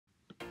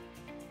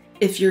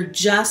If you're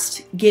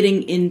just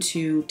getting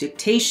into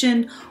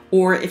dictation,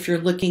 or if you're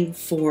looking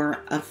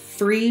for a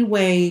free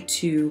way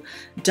to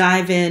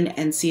dive in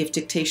and see if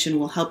dictation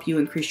will help you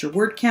increase your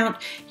word count,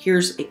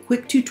 here's a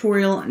quick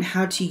tutorial on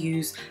how to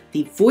use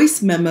the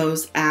Voice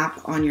Memos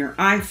app on your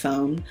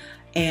iPhone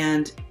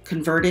and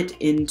convert it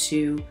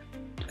into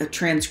a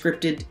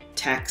transcripted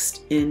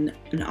text in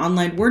an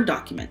online Word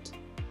document.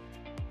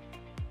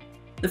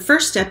 The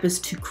first step is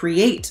to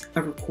create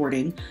a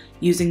recording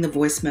using the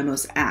Voice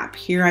Memos app.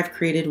 Here I've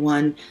created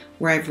one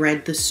where I've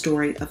read the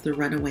story of the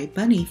runaway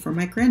bunny for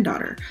my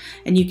granddaughter.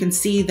 And you can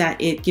see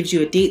that it gives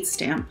you a date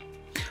stamp.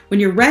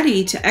 When you're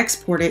ready to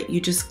export it, you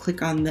just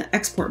click on the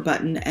export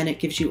button and it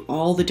gives you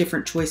all the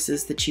different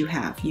choices that you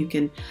have. You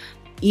can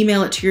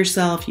email it to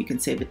yourself, you can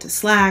save it to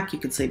Slack, you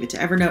can save it to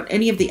Evernote,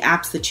 any of the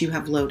apps that you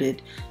have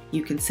loaded,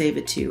 you can save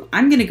it to.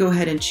 I'm gonna go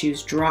ahead and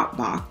choose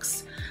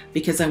Dropbox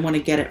because I want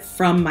to get it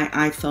from my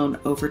iPhone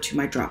over to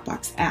my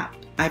Dropbox app.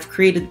 I've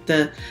created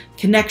the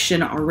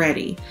connection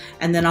already,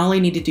 and then all I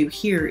need to do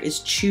here is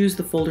choose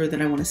the folder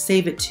that I want to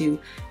save it to,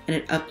 and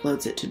it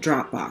uploads it to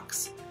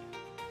Dropbox.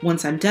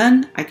 Once I'm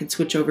done, I can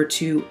switch over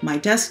to my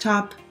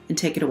desktop and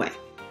take it away.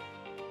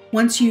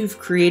 Once you've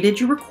created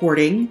your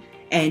recording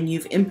and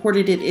you've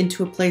imported it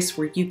into a place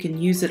where you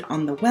can use it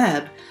on the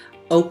web,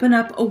 open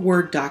up a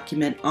Word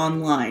document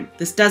online.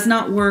 This does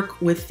not work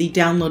with the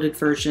downloaded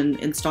version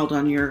installed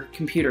on your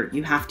computer.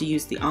 You have to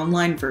use the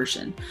online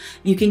version.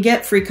 You can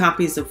get free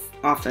copies of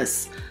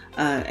Office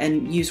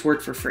and use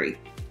Word for free.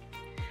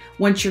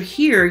 Once you're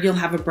here, you'll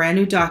have a brand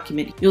new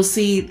document. You'll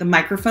see the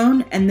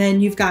microphone, and then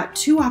you've got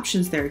two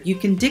options there. You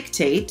can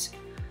dictate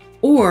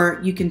or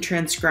you can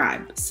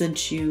transcribe.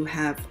 Since you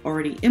have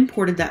already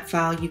imported that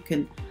file, you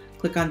can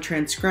click on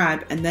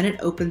transcribe, and then it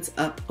opens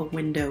up a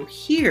window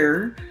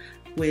here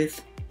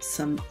with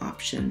some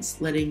options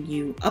letting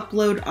you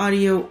upload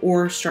audio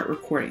or start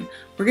recording.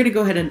 We're going to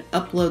go ahead and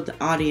upload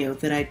the audio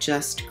that I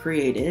just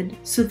created.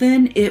 So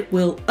then it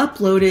will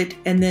upload it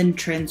and then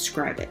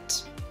transcribe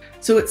it.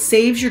 So it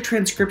saves your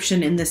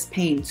transcription in this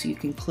pane, so you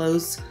can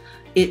close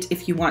it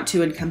if you want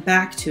to and come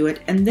back to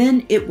it, and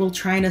then it will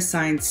try and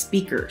assign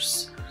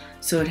speakers.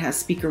 So it has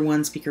speaker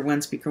one, speaker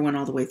one, speaker one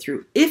all the way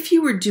through. If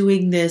you were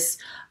doing this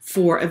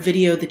for a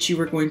video that you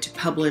were going to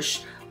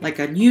publish like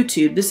on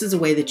YouTube, this is a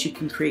way that you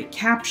can create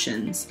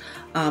captions.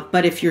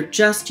 But if you're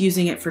just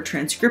using it for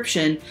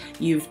transcription,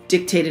 you've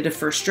dictated a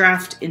first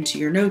draft into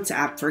your Notes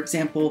app, for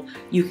example,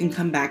 you can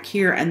come back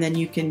here and then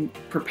you can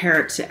prepare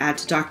it to add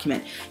to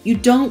document. You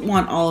don't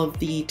want all of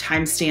the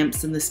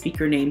timestamps and the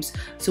speaker names.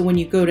 So when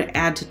you go to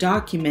add to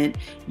document,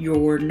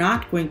 you're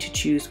not going to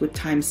choose with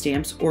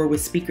timestamps or with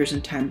speakers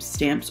and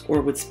timestamps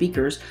or with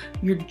speakers.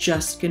 You're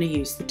just going to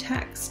use the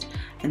text.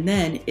 And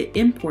then it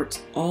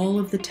imports all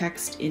of the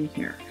text in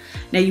here.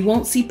 Now you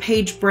won't see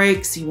page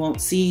breaks, you won't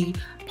see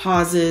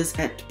pauses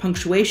at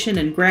punctuation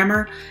and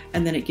grammar,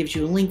 and then it gives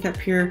you a link up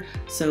here.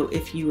 So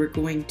if you were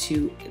going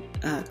to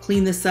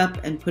clean this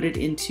up and put it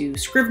into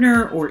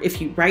Scrivener, or if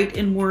you write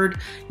in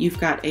Word, you've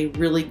got a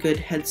really good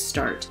head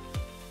start.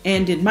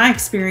 And in my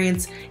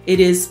experience, it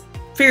is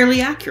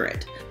fairly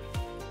accurate.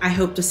 I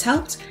hope this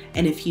helped,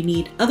 and if you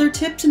need other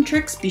tips and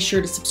tricks, be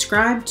sure to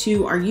subscribe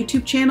to our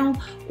YouTube channel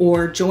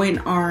or join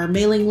our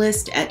mailing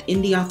list at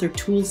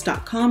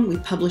indieauthortools.com. We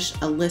publish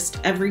a list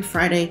every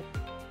Friday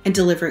and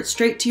deliver it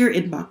straight to your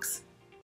inbox.